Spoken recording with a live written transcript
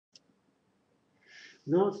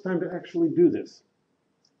Now it's time to actually do this.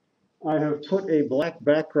 I have put a black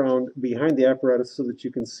background behind the apparatus so that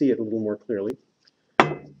you can see it a little more clearly.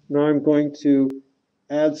 Now I'm going to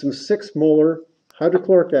add some 6 molar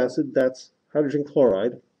hydrochloric acid, that's hydrogen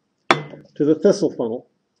chloride, to the thistle funnel.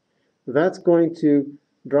 That's going to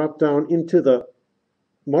drop down into the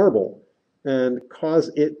marble and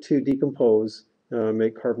cause it to decompose,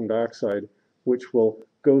 make carbon dioxide, which will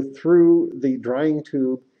go through the drying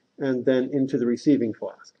tube and then into the receiving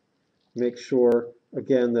flask. Make sure,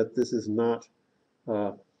 again, that this is not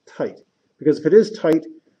tight. Because if it is tight,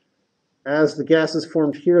 as the gas is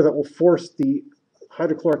formed here, that will force the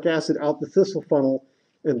hydrochloric acid out the thistle funnel,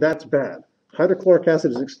 and that's bad. Hydrochloric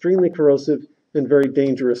acid is extremely corrosive and very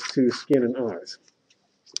dangerous to skin and eyes.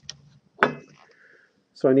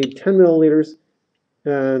 So I need 10 milliliters,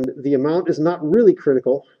 and the amount is not really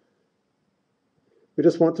critical. We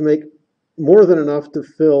just want to make more than enough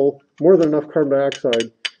carbon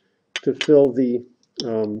dioxide to fill the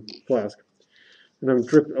flask. And I'm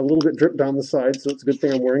a little bit dripped down the side, so it's a good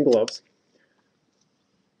thing I'm wearing gloves.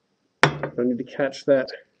 I need to catch that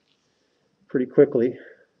pretty quickly.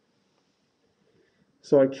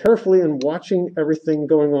 So I carefully, and watching everything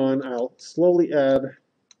going on, I'll slowly add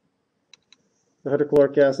the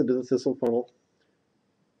hydrochloric acid to the thistle funnel.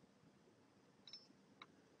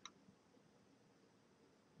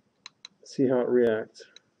 See how it reacts.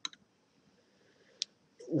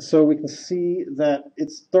 And so we can see that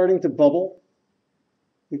it's starting to bubble.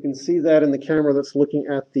 You can see that in the camera that's looking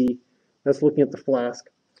at the flask.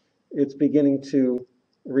 It's beginning to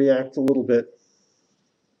react a little bit.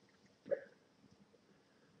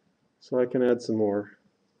 So I can add some more.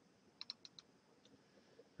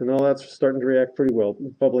 And all that's starting to react pretty well,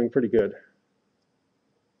 bubbling pretty good.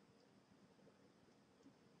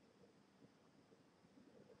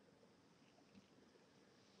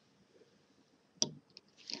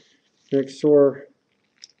 Make sure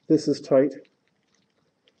this is tight.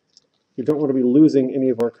 We don't want to be losing any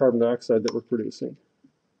of our carbon dioxide that we're producing.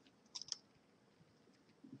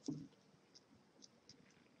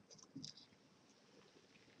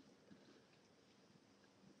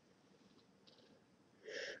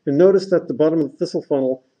 And notice that the bottom of the thistle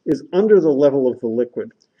funnel is under the level of the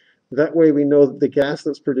liquid. That way we know that the gas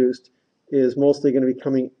that's produced is mostly going to be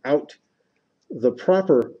coming out the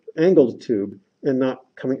proper angled tube and not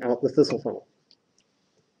coming out the thistle funnel.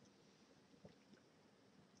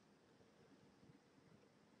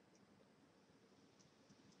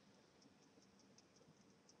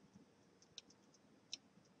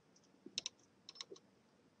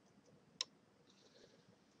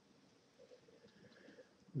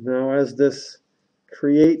 Now as this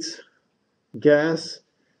creates gas,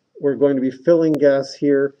 we're going to be filling gas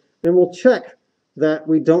here, and we'll check that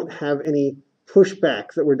we don't have any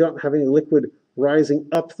pushback, that we don't have any liquid rising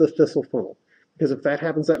up the thistle funnel. Because if that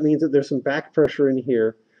happens, that means that there's some back pressure in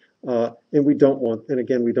here, and again, we don't want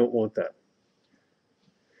that.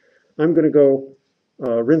 I'm going to go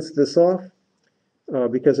rinse this off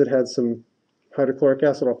because it had some hydrochloric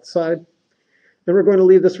acid off the side, and we're going to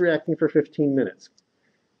leave this reacting for 15 minutes.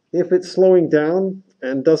 If it's slowing down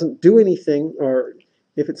and doesn't do anything, or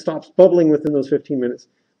if it stops bubbling within those 15 minutes,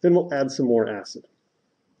 then we'll add some more acid.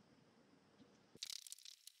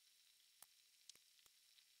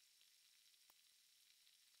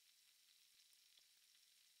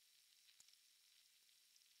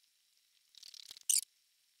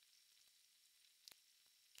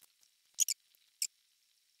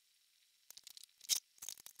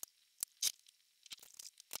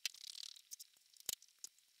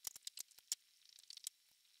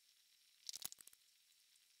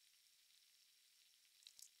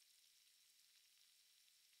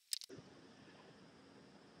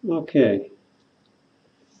 Okay.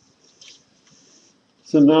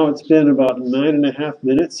 So now it's been about 9.5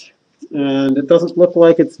 minutes, and it doesn't look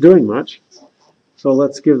like it's doing much. So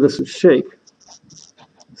let's give this a shake.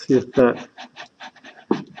 See if that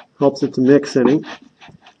helps it to mix any.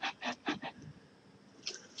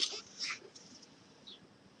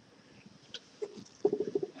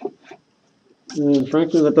 And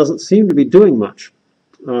frankly, that doesn't seem to be doing much.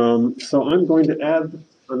 So I'm going to add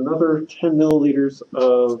another 10 milliliters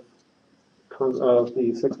of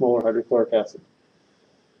the 6 molar hydrochloric acid.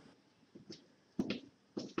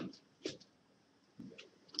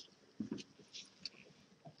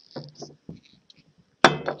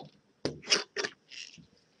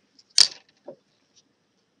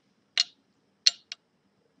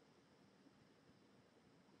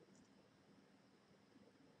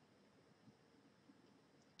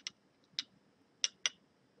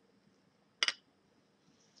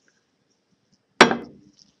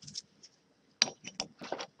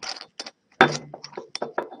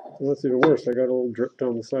 And that's even worse. I got a little drip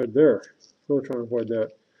down the side there. So we're trying to avoid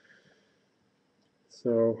that.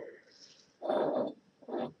 So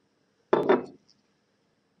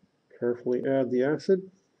carefully add the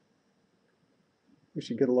acid. We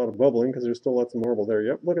should get a lot of bubbling because there's still lots of marble there.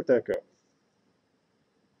 Yep, look at that go.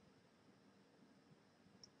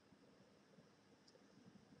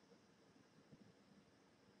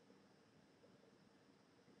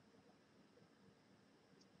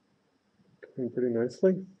 Going pretty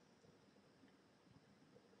nicely.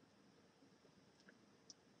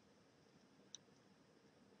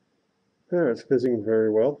 There, it's fizzing very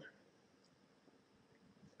well.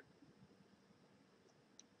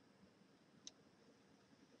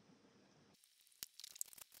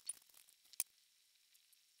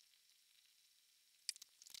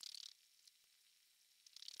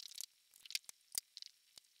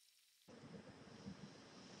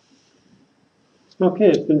 Okay,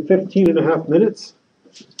 it's been 15.5 minutes,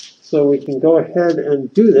 so we can go ahead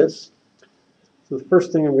and do this. So the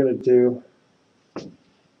first thing I'm going to do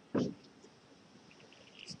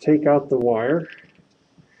is take out the wire,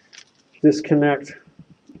 disconnect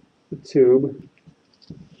the tube,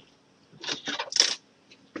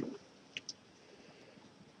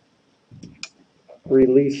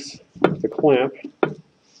 release the clamp.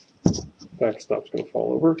 Backstop's going to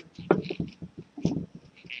fall over.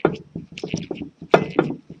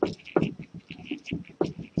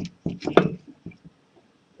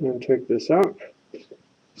 And take this out.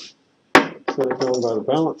 Set it down by the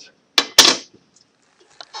balance.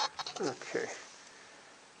 Okay.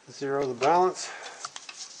 Zero the balance.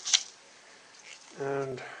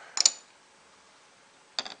 And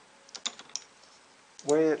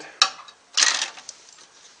weigh it.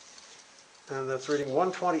 And that's reading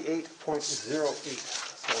 128.08.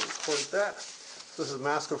 So I'll record that. So this is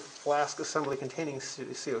mask of flask assembly containing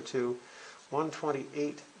CO2,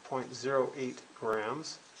 128.08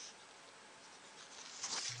 grams.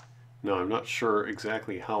 Now, I'm not sure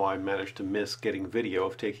exactly how I managed to miss getting video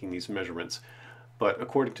of taking these measurements, but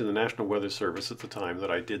according to the National Weather Service at the time that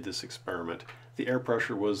I did this experiment, the air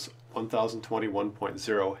pressure was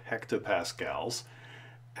 1021.0 hectopascals,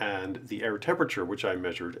 and the air temperature, which I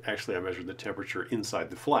measured, actually I measured the temperature inside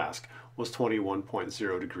the flask, was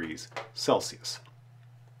 21.0 degrees Celsius.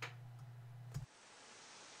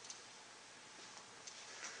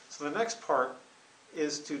 So the next part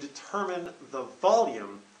is to determine the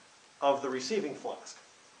volume of the receiving flask.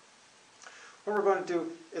 What we're going to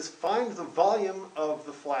do is find the volume of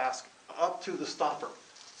the flask up to the stopper.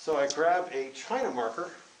 So I grab a China marker,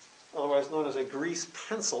 otherwise known as a grease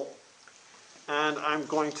pencil, and I'm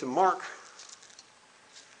going to mark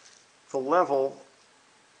the level,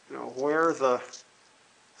 where the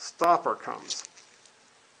stopper comes.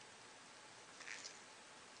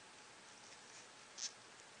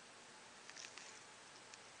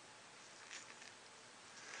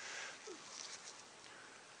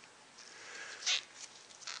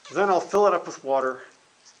 Then I'll fill it up with water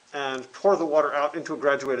and pour the water out into a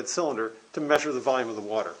graduated cylinder to measure the volume of the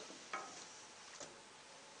water.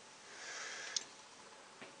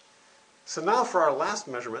 So now for our last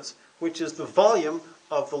measurements, which is the volume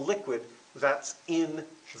of the liquid that's in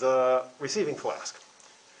the receiving flask.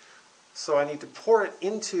 So I need to pour it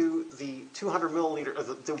into the 200 milliliter, or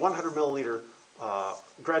the 100 milliliter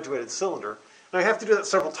graduated cylinder. And I have to do that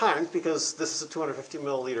several times because this is a 250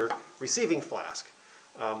 milliliter receiving flask.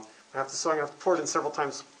 So I'm going to have to pour it in several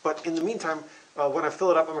times. But in the meantime, when I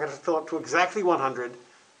fill it up, I'm going to fill it up to exactly 100,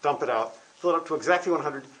 dump it out, fill it up to exactly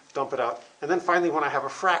 100, dump it out, and then finally when I have a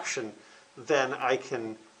fraction, then I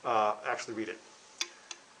can actually read it.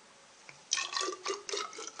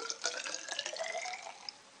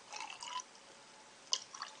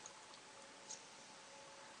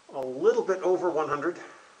 A little bit over 100,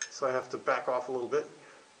 so I have to back off a little bit.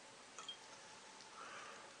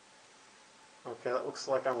 Okay, that looks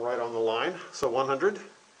like I'm right on the line. So 100,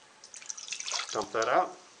 dump that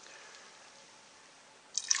out.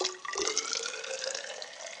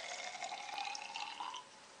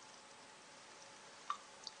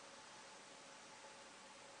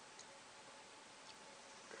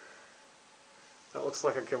 That looks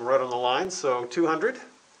like I came right on the line, so 200.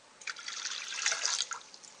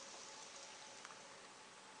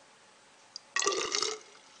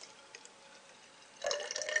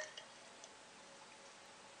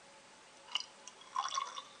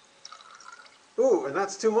 Ooh, and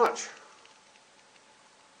that's too much.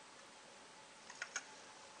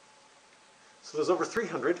 So there's over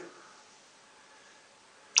 300.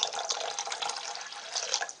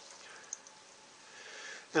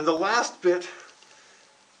 And the last bit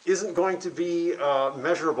isn't going to be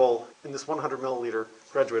measurable in this 100 milliliter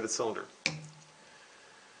graduated cylinder.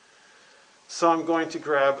 So I'm going to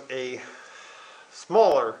grab a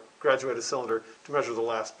smaller graduated cylinder to measure the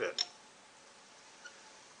last bit.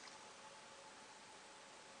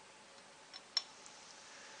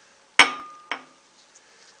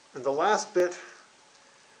 And the last bit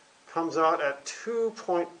comes out at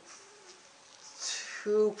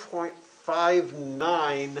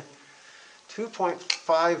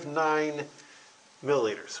 2.59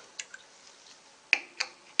 milliliters.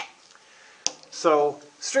 So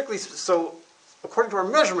according to our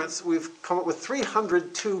measurements, we've come up with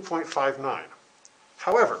 302.59.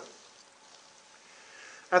 However,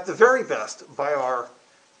 at the very best, by our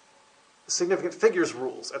significant figures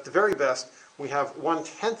rules, at the very best, we have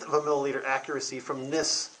 1/10 of a milliliter accuracy from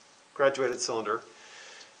this graduated cylinder.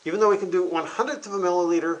 Even though we can do 1/100th of a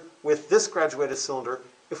milliliter with this graduated cylinder,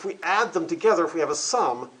 if we add them together, if we have a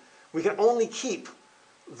sum, we can only keep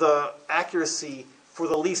the accuracy for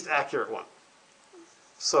the least accurate one.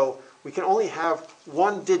 So we can only have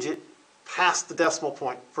one digit past the decimal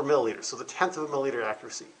point for milliliters, so the 1/10 of a milliliter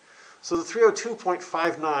accuracy. So the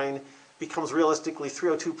 302.59 becomes realistically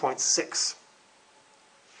 302.6.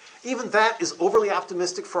 Even that is overly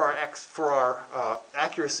optimistic for our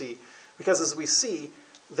accuracy, because as we see,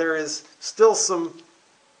 there is still some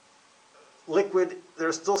liquid,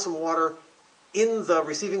 there's still some water in the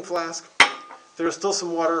receiving flask, there's still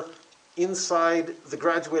some water inside the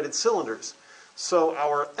graduated cylinders. So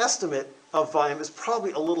our estimate of volume is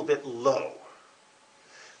probably a little bit low.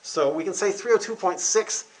 So we can say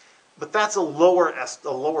 302.6, but that's a lower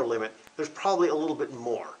limit. There's probably a little bit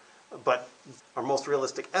more. But our most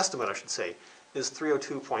realistic estimate, I should say, is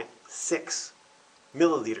 302.6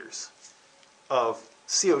 milliliters of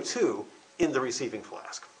CO2 in the receiving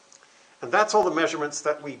flask. And that's all the measurements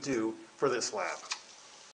that we do for this lab.